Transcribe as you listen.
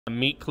A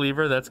meat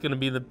cleaver, that's gonna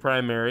be the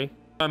primary.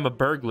 I'm a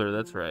burglar,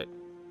 that's right.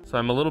 So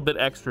I'm a little bit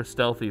extra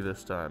stealthy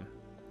this time.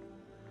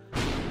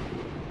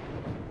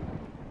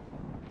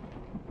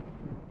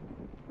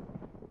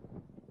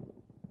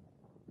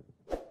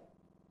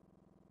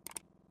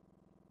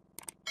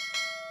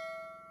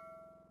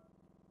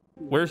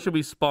 Where should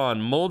we spawn?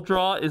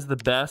 Muldraugh is the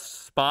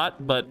best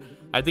spot, but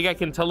I think I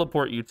can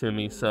teleport you to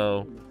me,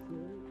 so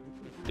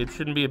it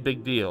shouldn't be a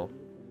big deal.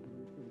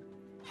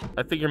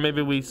 I figure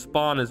maybe we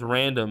spawn as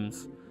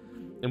randoms,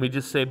 and we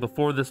just say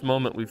before this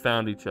moment we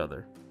found each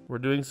other. We're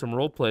doing some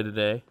roleplay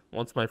today,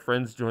 once my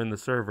friends join the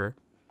server.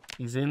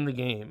 He's in the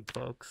game,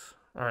 folks.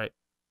 All right,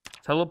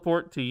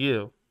 teleport to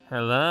you.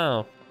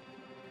 Hello.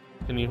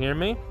 Can you hear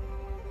me?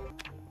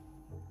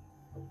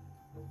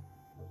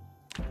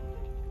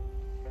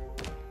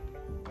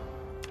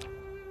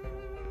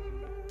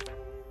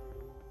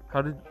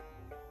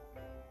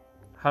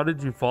 How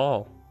did you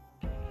fall?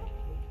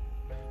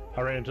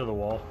 I ran into the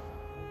wall.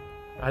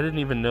 I didn't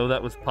even know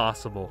that was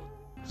possible.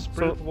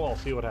 Sprint at the wall,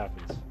 see what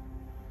happens.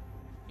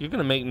 You're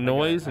gonna make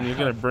noise and you're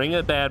gonna bring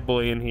a bad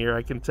boy in here,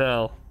 I can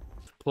tell.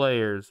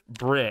 Players,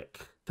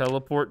 brick,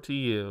 teleport to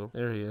you.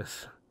 There he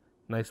is.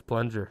 Nice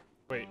plunger.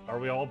 Wait, are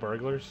we all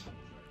burglars?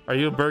 Are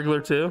you a burglar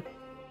too?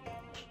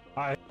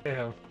 I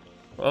am.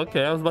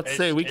 Okay, I was about to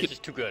say we could. It's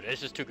just too good.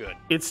 It's just too good.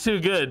 It's too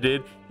good,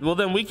 dude. Well,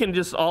 then we can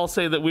just all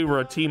say that we were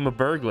a team of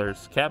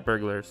burglars, cat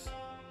burglars.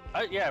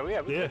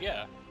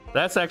 Yeah.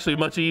 That's actually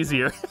much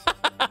easier.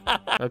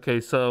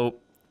 Okay, so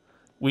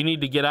we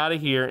need to get out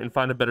of here and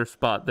find a better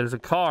spot. There's a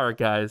car,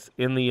 guys,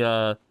 in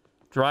the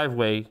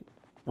driveway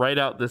right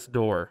out this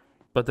door.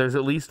 But there's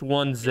at least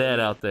one Zed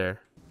out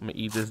there. I'm gonna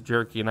eat this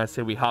jerky, and I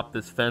say we hop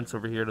this fence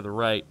over here to the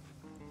right.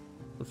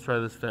 Let's try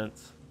this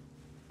fence.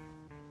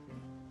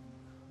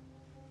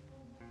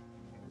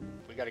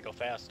 We gotta go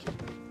fast.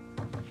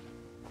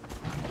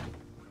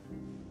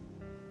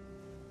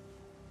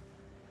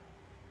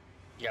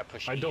 Yeah,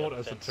 push. I don't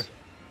as a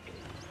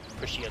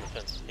push you on the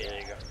fence. Yeah,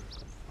 there you go.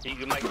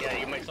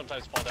 You might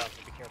sometimes fall down,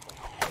 so be careful.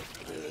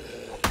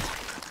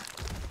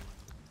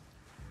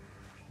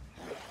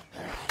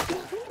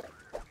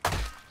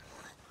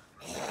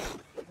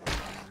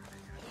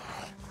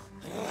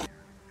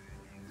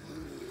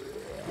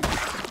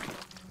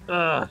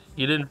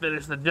 You didn't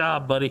finish the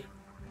job, buddy.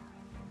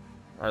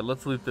 All right,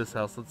 let's loot this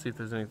house. Let's see if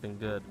there's anything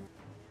good.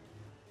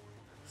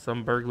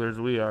 Some burglars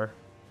we are.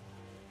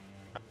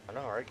 I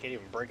know, right? Can't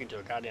even break into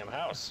a goddamn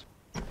house.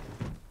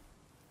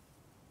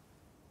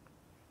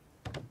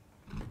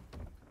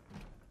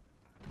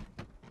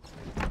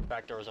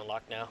 Back door's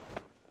unlocked now.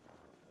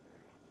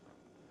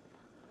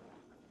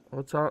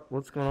 What's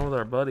going on with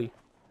our buddy?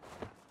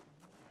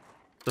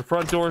 The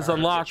front door's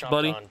unlocked,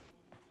 buddy.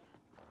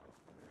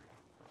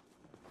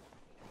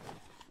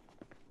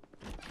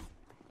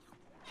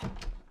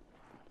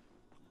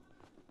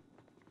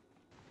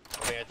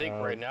 I think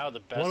right now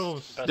the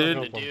best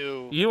thing to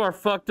do. You are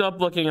fucked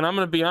up looking, and I'm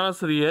gonna be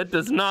honest with you, it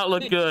does not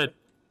look good.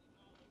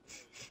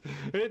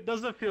 It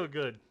doesn't feel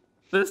good.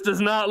 This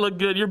does not look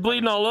good. You're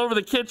bleeding all over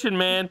the kitchen,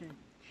 man.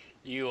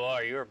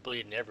 You're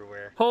bleeding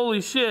everywhere.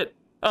 Holy shit.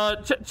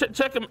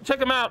 Check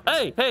him out.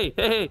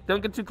 Hey.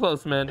 Don't get too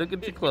close, man. Don't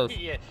get too close.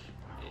 Yeah.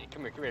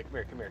 Come here. I gotta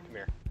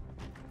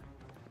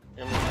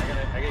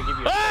give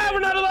you we're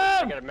not alone!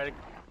 I got a medic.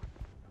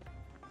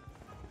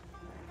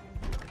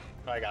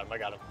 Oh, I got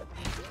him.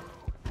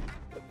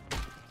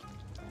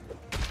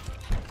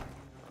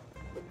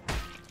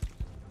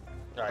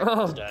 Right,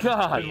 oh,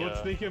 God.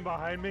 What's sneaking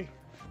behind me?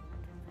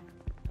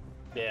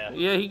 Yeah.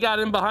 Yeah, he got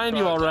in behind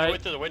you, all right. I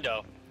went through the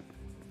window.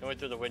 I went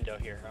through the window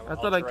here. I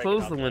thought I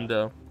closed the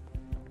window.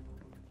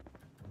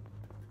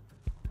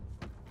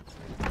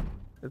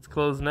 It's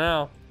closed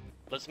now.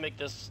 Let's make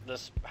this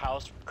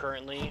house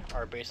currently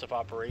our base of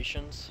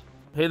operations.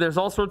 Hey, there's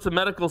all sorts of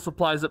medical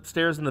supplies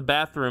upstairs in the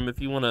bathroom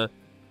if you want to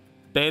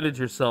bandage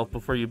yourself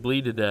before you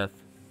bleed to death.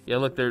 Yeah,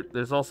 look,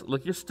 there's also...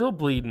 Look, you're still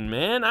bleeding,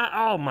 man.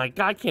 Oh, my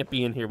God, I can't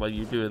be in here while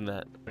you're doing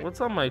that.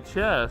 What's on my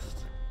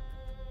chest?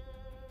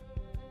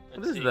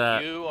 What is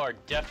that? You are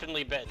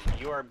definitely bitten.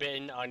 You are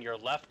bitten on your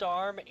left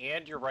arm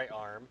and your right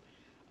arm.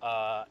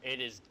 It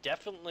is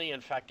definitely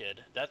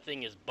infected. That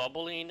thing is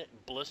bubbling,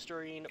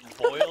 blistering,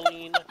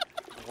 boiling,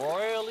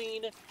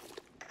 roiling,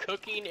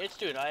 cooking. It's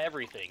doing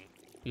everything.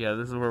 Yeah,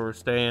 this is where we're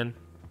staying.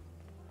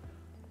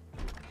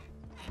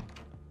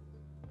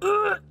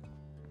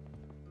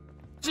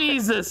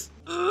 Jesus!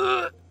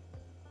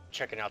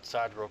 Checking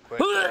outside real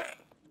quick.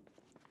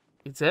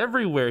 It's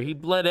everywhere. He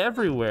bled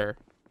everywhere.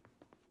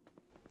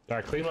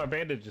 I clean my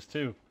bandages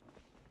too.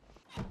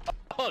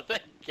 Oh,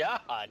 thank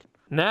God.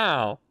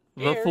 Now,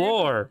 the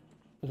floor.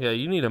 Yeah,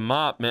 you need a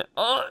mop, man.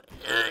 Oh,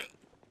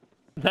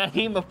 that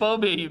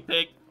hemophobia you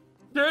picked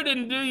sure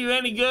didn't do you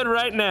any good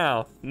right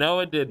now. No,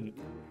 it didn't.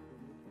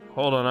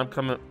 Hold on,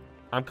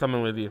 I'm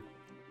coming with you.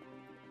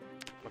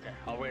 Okay,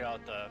 I'll wait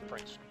out the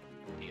front street.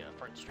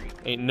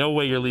 Ain't no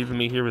way you're leaving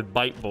me here with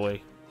Bite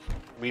Boy.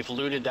 We've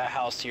looted that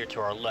house here to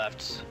our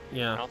left.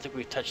 Yeah. I don't think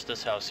we've touched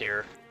this house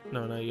here.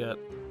 No, not yet.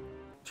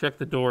 Check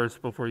the doors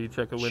before you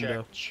check a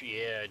window.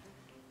 Yeah.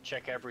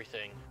 Check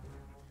everything.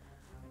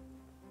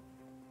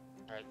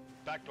 Alright,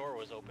 back door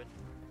was open.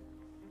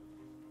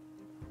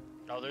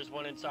 Oh, there's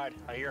one inside.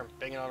 I hear him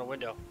banging on a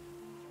window.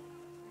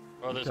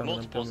 Oh, there's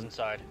multiples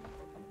inside.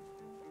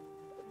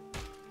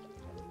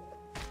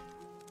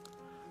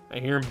 I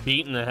hear him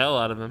beating the hell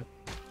out of him.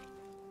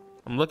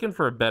 I'm looking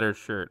for a better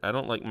shirt. I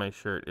don't like my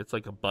shirt. It's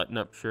like a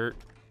button-up shirt.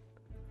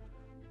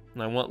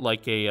 And I want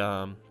like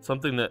a,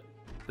 something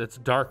that's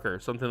darker.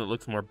 Something that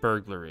looks more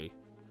burglary.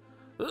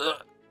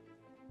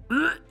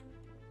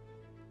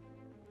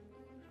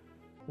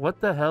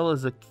 What the hell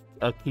is a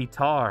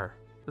guitar?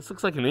 This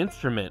looks like an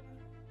instrument.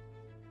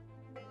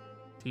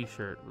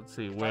 T-shirt. Let's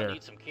see, where? I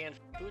need some canned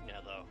food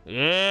now, though.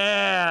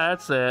 Yeah,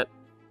 that's it.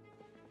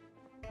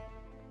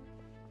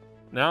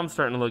 Now I'm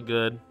starting to look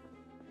good.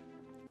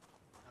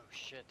 Oh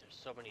shit, there's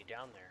so many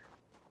down there.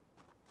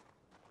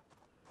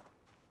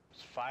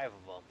 There's 5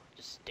 of them,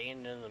 just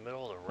standing in the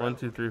middle of the road. 1,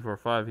 2, 3, 4,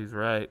 5. He's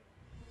right.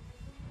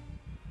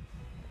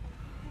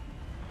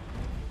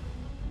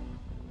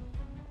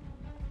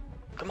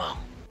 Come on.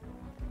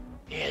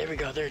 Yeah, there we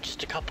go. There's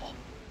just a couple.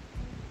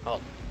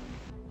 Oh,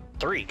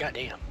 3.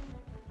 Goddamn.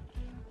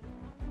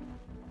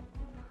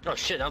 Oh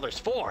shit, now there's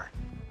 4.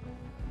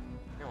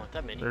 I don't want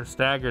that many. They're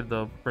staggered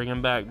though. Bring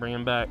him back. Bring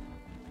him back.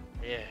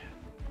 Yeah.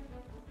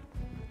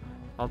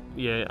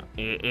 Yeah.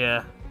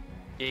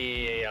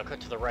 Yeah. I'll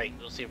cut to the right.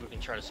 We'll see if we can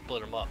try to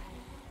split them up.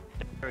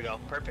 There we go.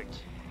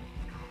 Perfect.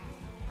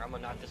 I'm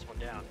gonna knock this one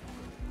down.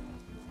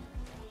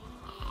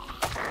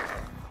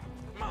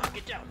 Come on,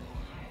 get down.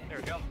 There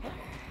we go.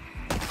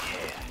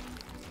 Yeah.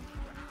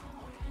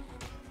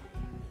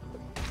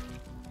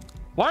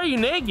 Why are you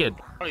naked?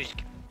 Oh,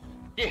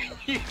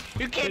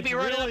 you can't be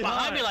running up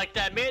behind me like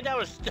that, man. That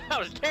was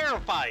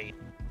terrifying.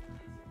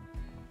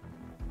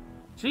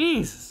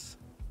 Jesus.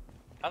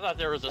 I thought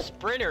there was a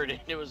sprinter and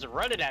it was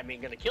running at me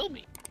and gonna kill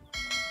me.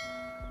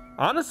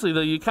 Honestly,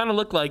 though, you kind of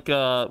look like, with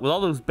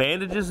all those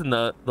bandages and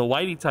the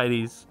whitey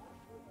tighties,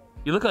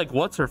 you look like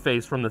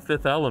what's-her-face from The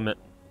Fifth Element.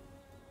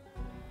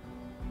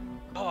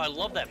 Oh, I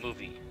love that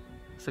movie.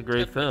 It's a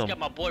great film. It's got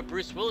my boy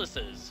Bruce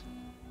Willis's.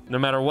 No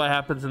matter what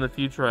happens in the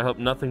future, I hope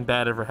nothing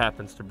bad ever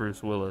happens to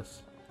Bruce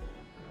Willis.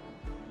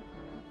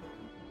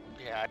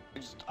 Yeah,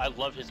 I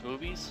love his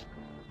movies.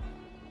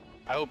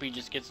 I hope he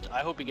gets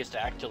to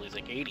act till he's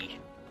like 80.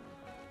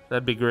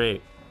 That'd be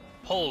great.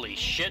 Holy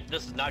shit,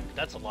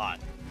 that's a lot.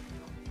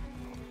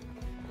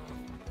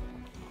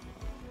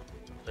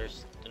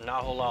 There's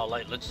not a whole lot of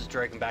light. Let's just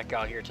drag him back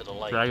out here to the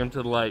light. Drag him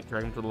to the light.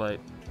 Drag him to the light.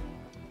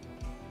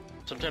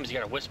 Sometimes you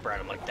gotta whisper at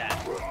him like that.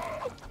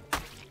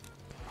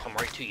 Come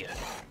right to you.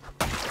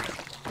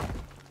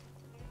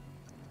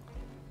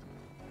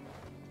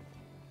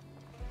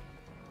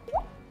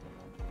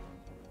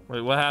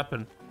 Wait, what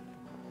happened?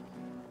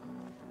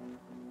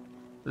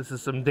 This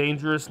is some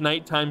dangerous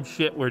nighttime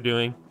shit we're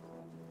doing.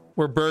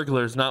 We're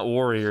burglars, not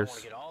warriors. I don't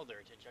want to get all their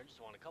attention. I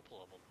just want a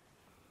couple of them.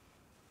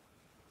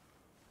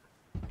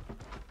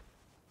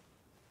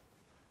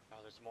 Oh,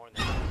 there's more in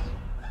there.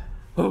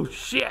 Oh,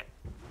 shit!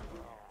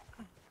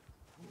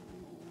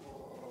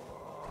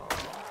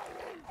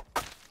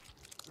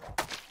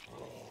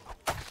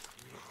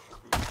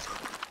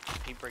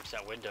 If he breaks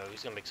that window,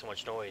 he's gonna make so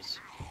much noise.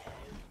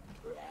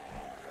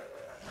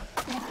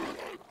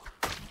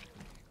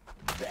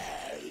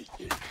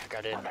 I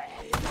got in.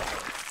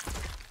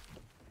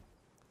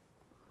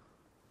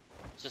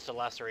 It's just a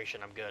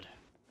laceration, I'm good.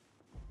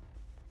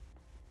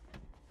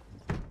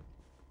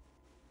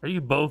 Are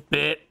you both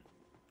bit?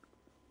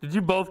 Did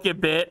you both get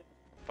bit?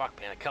 Fuck,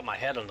 man, I cut my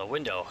head on the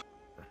window.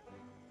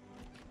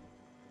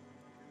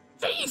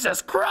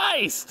 Jesus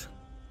Christ!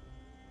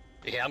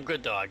 Yeah, I'm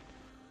good, dog.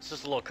 It's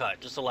just a little cut,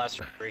 just a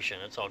laceration,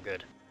 it's all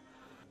good.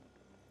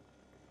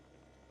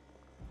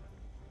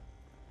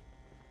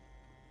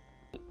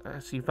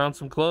 So you found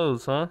some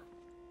clothes, huh?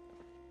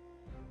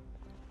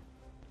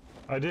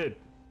 I did.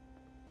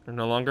 They're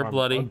no longer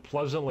bloody. I'm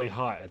unpleasantly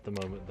hot at the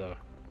moment, though.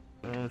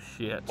 Oh,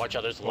 shit. Watch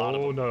out, there's a lot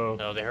of them. Oh, no.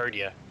 No, they heard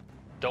you.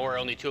 Don't worry,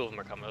 only 2 of them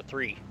are coming.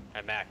 3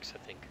 at max, I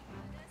think.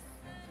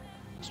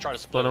 Let's try to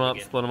split them up,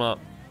 again. split them up.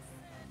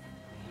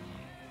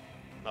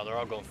 No, they're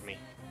all going for me.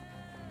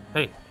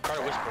 Hey. Try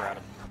to whisper at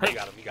him. Hey. You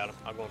got him.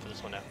 I'm going for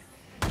this one now.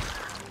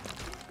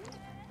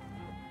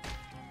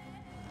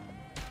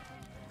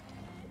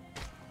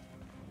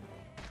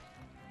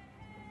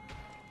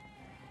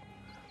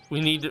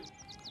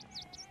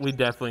 We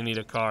definitely need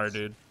a car,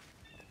 dude.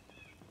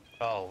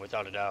 Oh,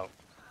 without a doubt.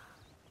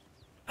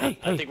 Hey,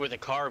 I think with a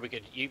car, we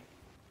could get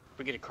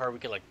a car, we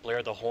could like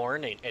blare the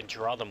horn and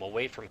draw them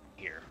away from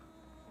here.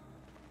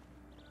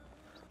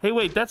 Hey,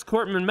 wait, that's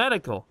Cortman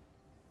Medical.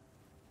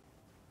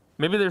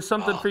 Maybe there's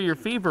something for your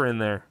fever in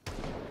there.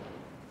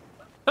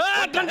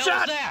 Ah, what the hell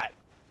gunshot! is that?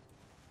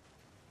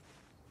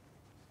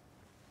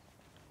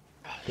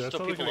 There's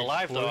still people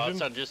alive though,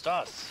 outside just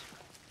us.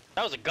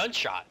 That was a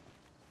gunshot.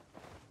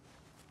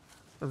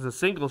 That was a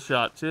single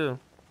shot, too.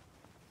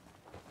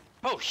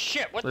 Oh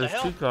shit, what the There's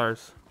hell? 2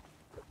 cars.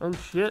 Oh,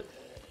 shit.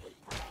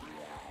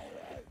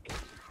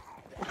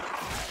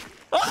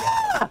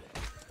 Ah!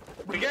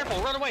 Be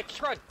careful, run away,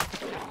 just run.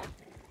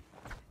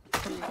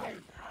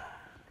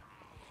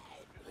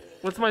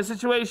 What's my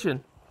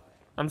situation?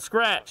 I'm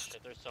scratched.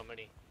 Shit, there's so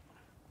many.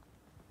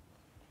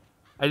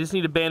 I just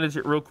need to bandage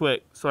it real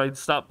quick so I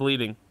stop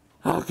bleeding.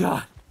 Oh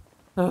god.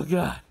 Oh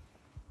god.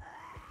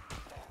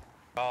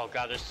 Oh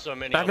god, there's so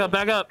many. Back up,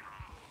 back up.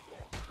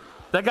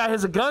 That guy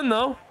has a gun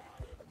though.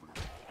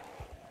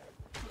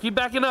 Keep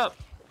backing up.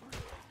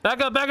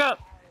 Back up, back up.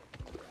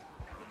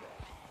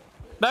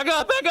 Back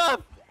up, back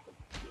up.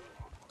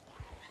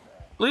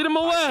 Lead him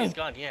away. He's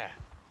gone, yeah.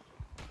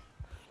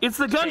 It's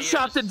the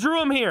gunshot that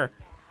drew him here.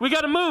 We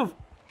gotta move.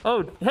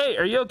 Oh, hey,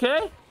 are you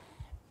okay?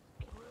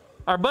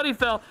 Our buddy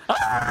fell.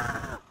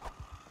 Ah!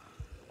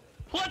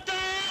 What the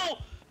hell?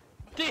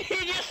 Did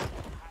he just...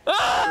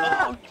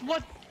 Ah! Oh,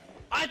 what?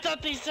 I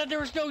thought they said there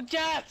was no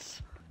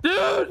deaths.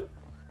 Dude!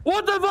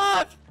 What the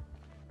fuck?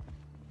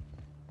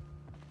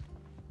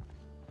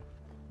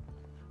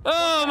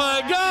 Oh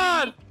my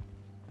god!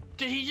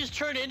 Did he just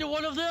turn into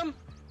one of them?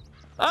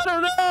 I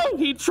don't know.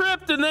 He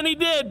tripped and then he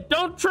did.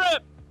 Don't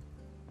trip.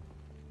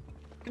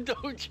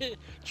 Don't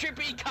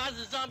tripping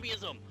causes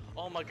zombieism.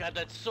 Oh my god,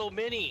 that's so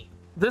many.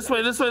 This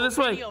way, this way, this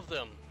way. Many of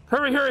them.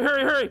 Hurry, hurry,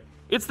 hurry, hurry.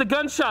 It's the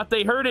gunshot.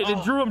 They heard it and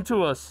it drew him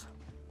to us.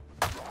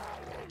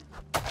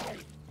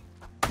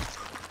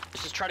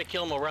 Let's just try to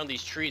kill them around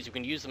these trees. We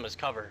can use them as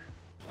cover.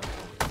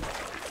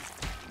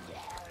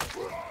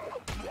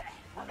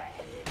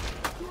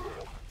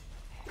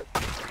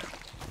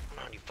 Come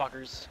on, you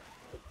fuckers.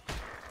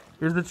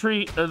 Here's the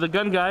tree, the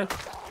gun guy.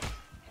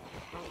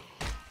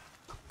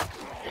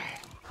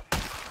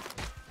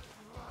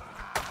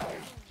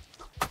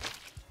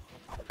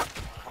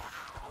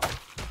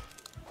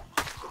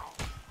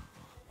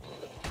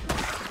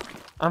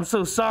 I'm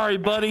so sorry,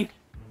 buddy.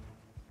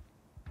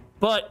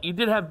 But you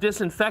did have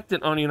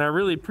disinfectant on you, and I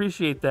really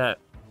appreciate that.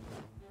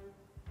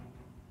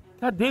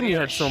 God damn, you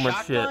had so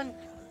much shit.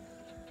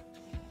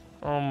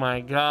 Oh my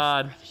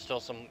god. There's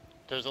still some.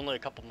 There's only a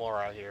couple more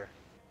out here.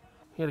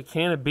 He had a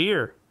can of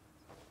beer.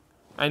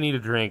 I need a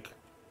drink.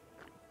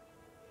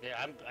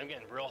 Yeah, I'm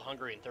getting real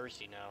hungry and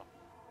thirsty now.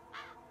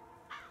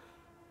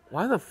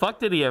 Why the fuck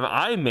did he have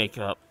eye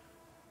makeup?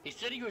 He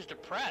said he was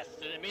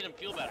depressed, and it made him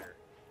feel better.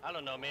 I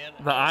don't know, man.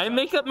 The eye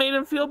makeup made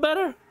him feel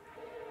better?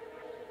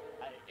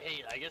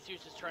 Hey, I guess he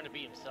was just trying to be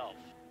himself.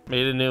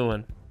 Made a new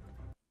one.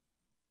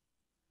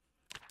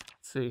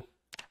 Let's see.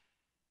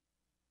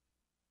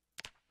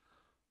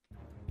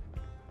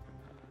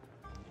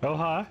 Oh,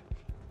 hi.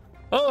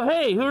 Oh,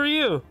 hey, who are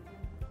you?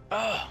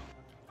 Oh.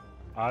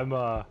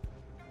 I'm,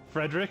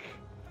 Frederick.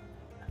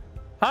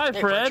 Hi, Hey,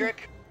 Fred.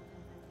 Frederick.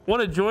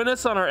 Want to join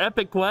us on our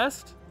epic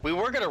quest? We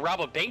were gonna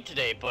rob a bank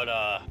today, but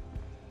I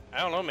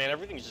don't know, man.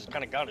 Everything's just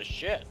kind of gone to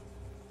shit.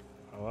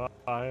 Well,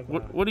 I'm,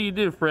 What do you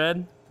do,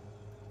 Fred?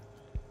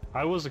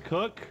 I was a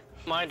cook.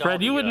 Mind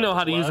Fred, you wouldn't know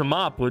how to use a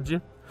mop, would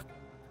you?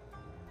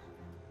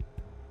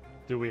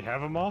 Do we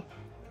have a mop?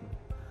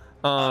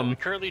 We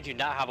currently do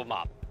not have a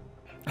mop.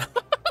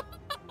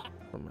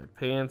 Put my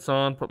pants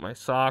on, put my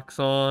socks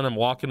on. I'm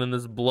walking in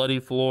this bloody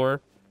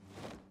floor.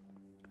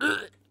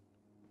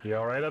 You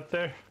all right up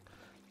there?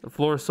 The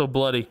floor is so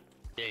bloody.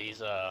 Yeah,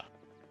 he's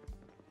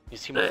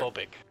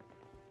homophobic.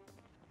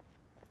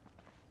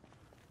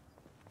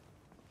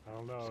 I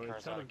don't know. This car's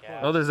It's out of not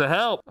gas. Oh, there's a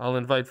help. I'll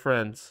invite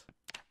friends.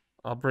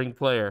 I'll bring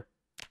player.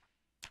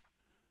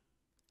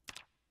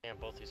 Damn,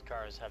 both these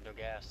cars have no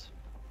gas.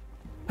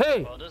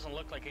 Hey! Well, it doesn't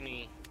look like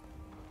any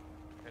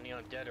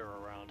undead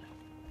are around.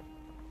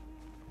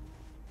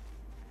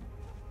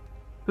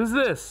 Who's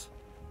this?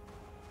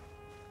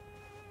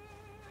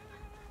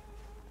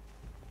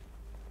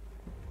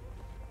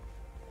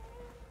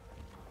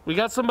 We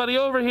got somebody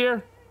over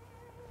here.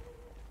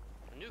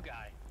 A new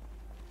guy.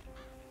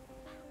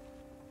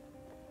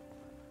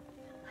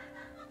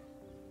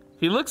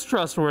 He looks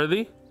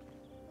trustworthy.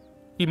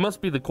 He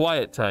must be the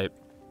quiet type.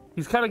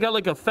 He's kind of got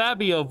like a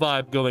Fabio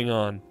vibe going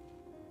on.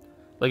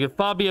 Like if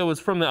Fabio was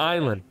from the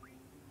island.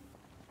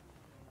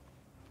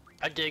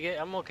 I dig it.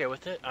 I'm okay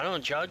with it. I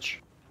don't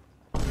judge.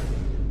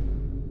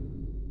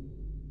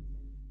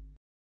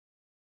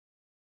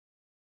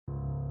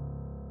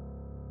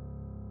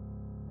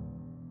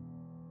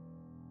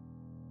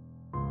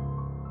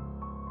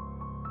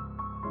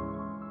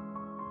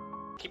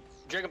 Keep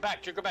drag him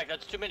back. Drag him back.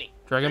 That's too many.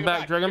 Drag him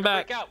back. Drag him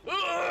back. Out.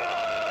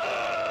 Ah!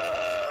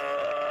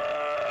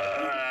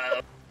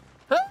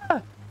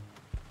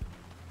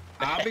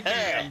 I'll be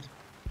damned.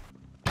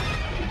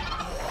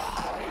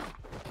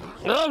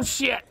 Oh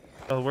shit!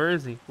 Oh, where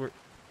is he?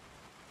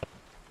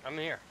 I'm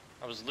here.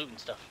 I was looting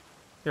stuff.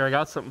 Here, I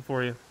got something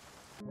for you.